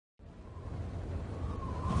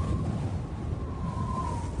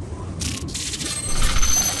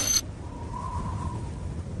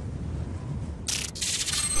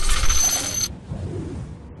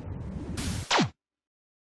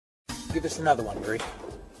get us another one, Marie.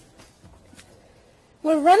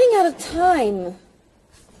 We're running out of time.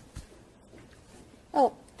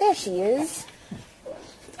 Oh, there she is.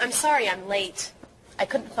 I'm sorry I'm late. I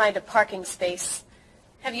couldn't find a parking space.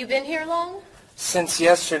 Have you been here long? Since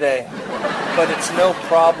yesterday, but it's no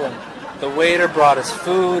problem. The waiter brought us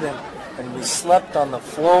food, and we slept on the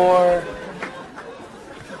floor.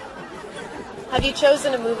 Have you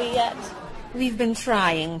chosen a movie yet? We've been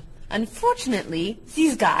trying. Unfortunately,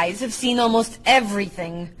 these guys have seen almost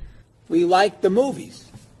everything. We like the movies.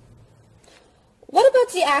 What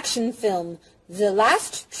about the action film, The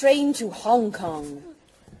Last Train to Hong Kong?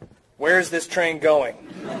 Where's this train going?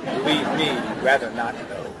 Believe me, you'd rather not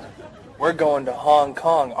know. We're going to Hong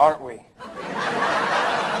Kong, aren't we?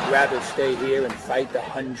 Rather stay here and fight the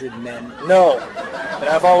 100 men? No, but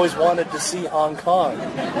I've always wanted to see Hong Kong.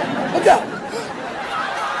 Look out!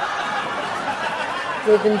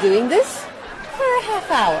 We've been doing this for a half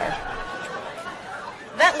hour.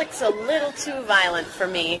 That looks a little too violent for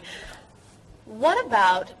me. What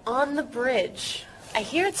about On the Bridge? I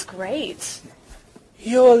hear it's great.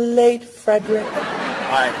 You're late, Frederick.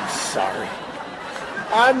 I'm sorry.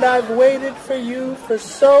 And I've waited for you for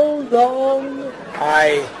so long.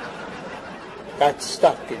 I got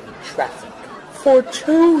stuck in traffic for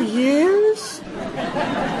 2 years.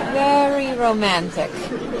 Very romantic.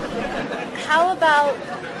 How about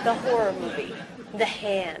the horror movie, The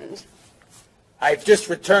Hand? I've just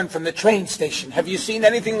returned from the train station. Have you seen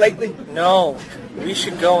anything lately? No, we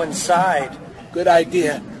should go inside. Good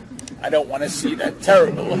idea. I don't want to see that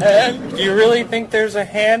terrible hand. Do you really think there's a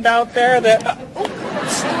hand out there that...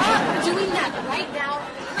 Stop doing that right now,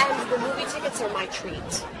 and the movie tickets are my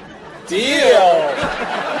treat. Deal!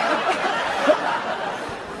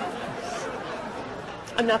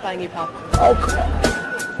 I'm not buying you popcorn. Oh, come on.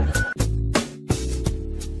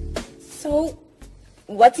 So,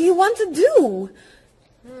 what do you want to do?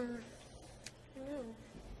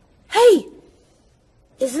 Hey!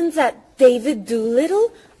 Isn't that David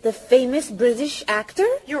Doolittle, the famous British actor?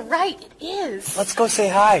 You're right, it is. Let's go say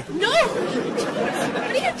hi. No!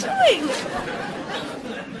 What are you doing?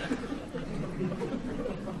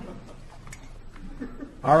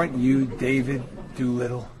 Aren't you David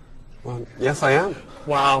Doolittle? Well, yes, I am.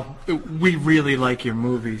 Wow, we really like your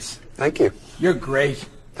movies. Thank you. You're great.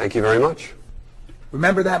 Thank you very much.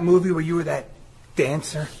 Remember that movie where you were that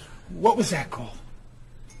dancer? What was that called?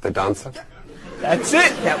 The Dancer? That's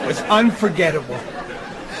it. That was unforgettable.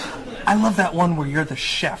 I love that one where you're the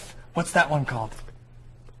chef. What's that one called?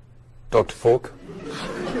 Dr. Falk?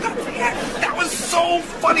 That was so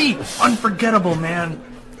funny. Unforgettable, man.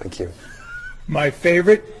 Thank you. My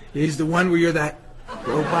favorite is the one where you're that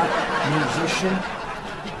robot musician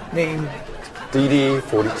named...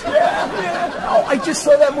 DD-42. Yeah. Oh, I just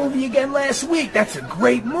saw that movie again last week. That's a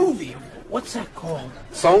great movie. What's that called?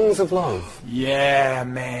 Songs of Love. Yeah,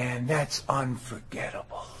 man. That's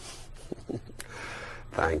unforgettable.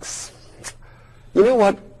 Thanks. You know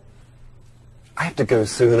what? I have to go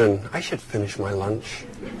soon, and I should finish my lunch.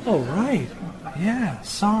 Oh, right. Yeah,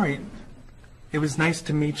 sorry. It was nice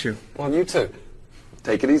to meet you. Well, you too.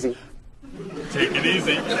 Take it easy. Take it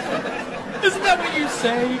easy. Isn't that what you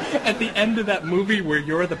say at the end of that movie where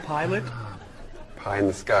you're the pilot? Pie in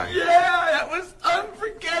the sky. Yeah, that was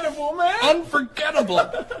unforgettable, man. Unforgettable.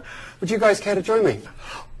 Would you guys care to join me?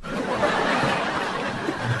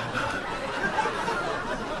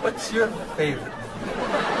 What's your favorite?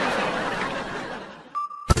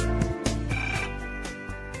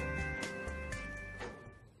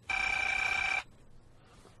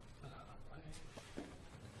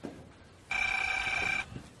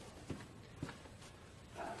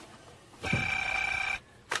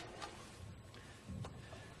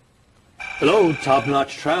 Hello,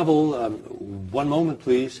 top-notch travel. One moment,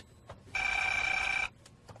 please.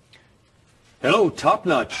 Hello,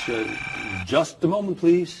 top-notch. Just a moment,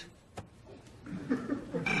 please.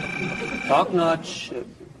 Top-notch.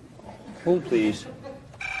 Hold, please.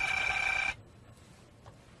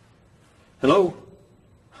 Hello?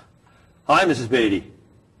 Hi, Mrs. Beatty.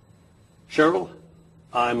 Cheryl?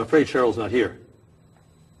 I'm afraid Cheryl's not here.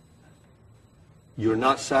 You're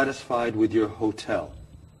not satisfied with your hotel?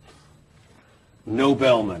 No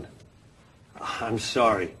bellman. I'm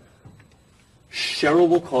sorry. Cheryl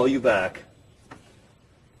will call you back.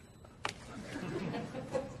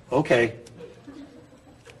 Okay.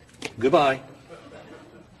 Goodbye.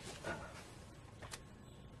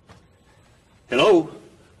 Hello?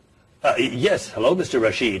 Yes, hello, Mr.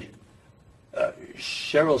 Rashid.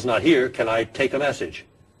 Cheryl's not here. Can I take a message?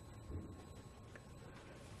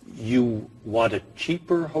 You want a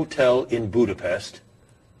cheaper hotel in Budapest?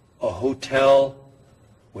 A hotel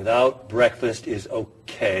without breakfast is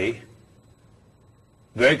okay.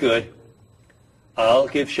 Very good. I'll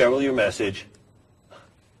give Cheryl your message.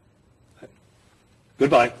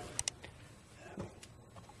 Goodbye.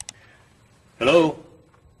 Hello?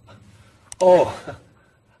 Oh,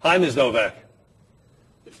 hi, Ms. Novak.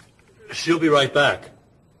 She'll be right back.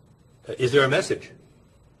 Is there a message?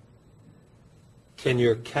 Can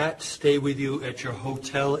your cat stay with you at your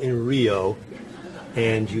hotel in Rio,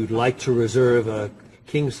 and you'd like to reserve a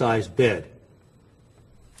king-size bed?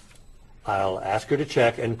 I'll ask her to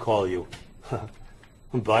check and call you.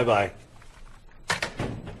 Bye-bye.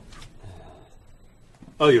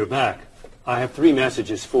 Oh, you're back. I have 3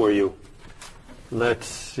 messages for you. Let's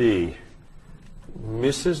see.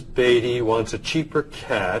 Mrs. Beatty wants a cheaper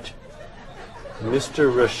cat.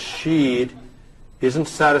 Mr. Rashid isn't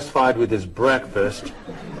satisfied with his breakfast.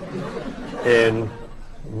 And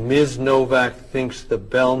Ms. Novak thinks the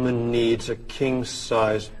bellman needs a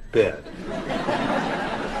king-size bed.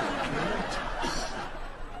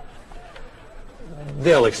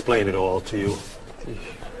 They'll explain it all to you.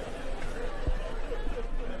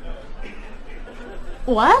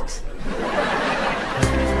 What?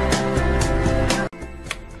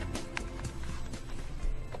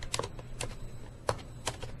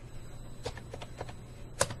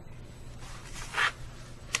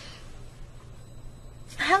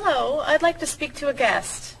 Hello, I'd like to speak to a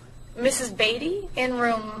guest. Mrs. Beatty in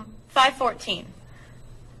room 514.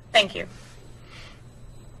 Thank you.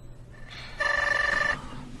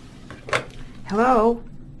 Hello?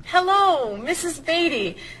 Hello, Mrs.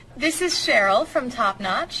 Beatty. This is Cheryl from Top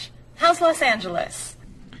Notch. How's Los Angeles?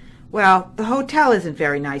 Well, the hotel isn't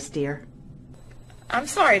very nice, dear. I'm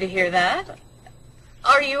sorry to hear that.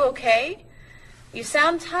 Are you okay? You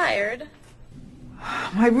sound tired.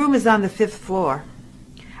 My room is on the 5th floor.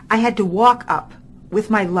 I had to walk up with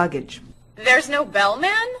my luggage. There's no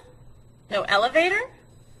bellman? No elevator?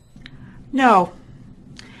 No.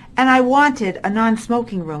 And I wanted a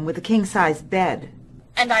non-smoking room with a king-size bed.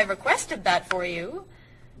 And I requested that for you.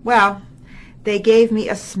 Well, they gave me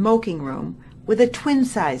a smoking room with a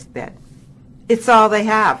twin-sized bed. It's all they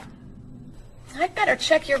have. I'd better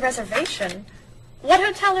check your reservation. What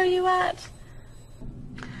hotel are you at?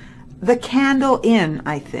 The Candle Inn,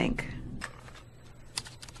 I think.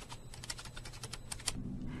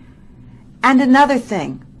 And another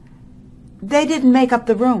thing. They didn't make up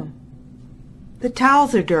the room. The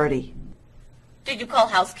towels are dirty. Did you call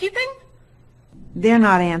housekeeping? They're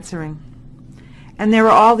not answering. And there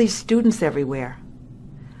are all these students everywhere.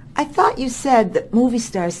 I thought you said that movie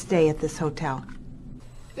stars stay at this hotel.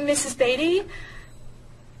 Mrs. Beatty,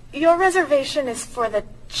 your reservation is for the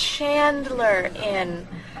Chandler Inn.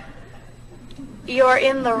 You're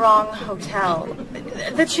in the wrong hotel.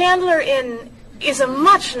 The Chandler Inn is a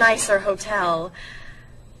much nicer hotel.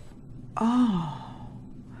 Oh.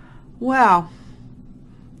 Well,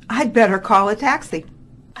 I'd better call a taxi.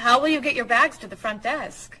 How will you get your bags to the front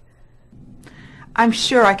desk? I'm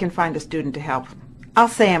sure I can find a student to help. I'll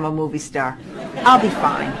say I'm a movie star. I'll be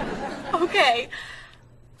fine. Okay.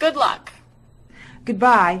 Good luck.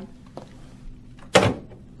 Goodbye.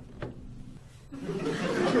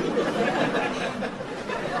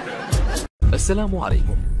 السلام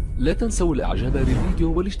عليكم. لا تنسوا الاعجاب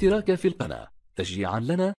بالفيديو والاشتراك في القناة تشجيعا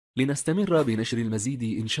لنا لنستمر بنشر المزيد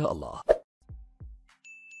إن شاء الله.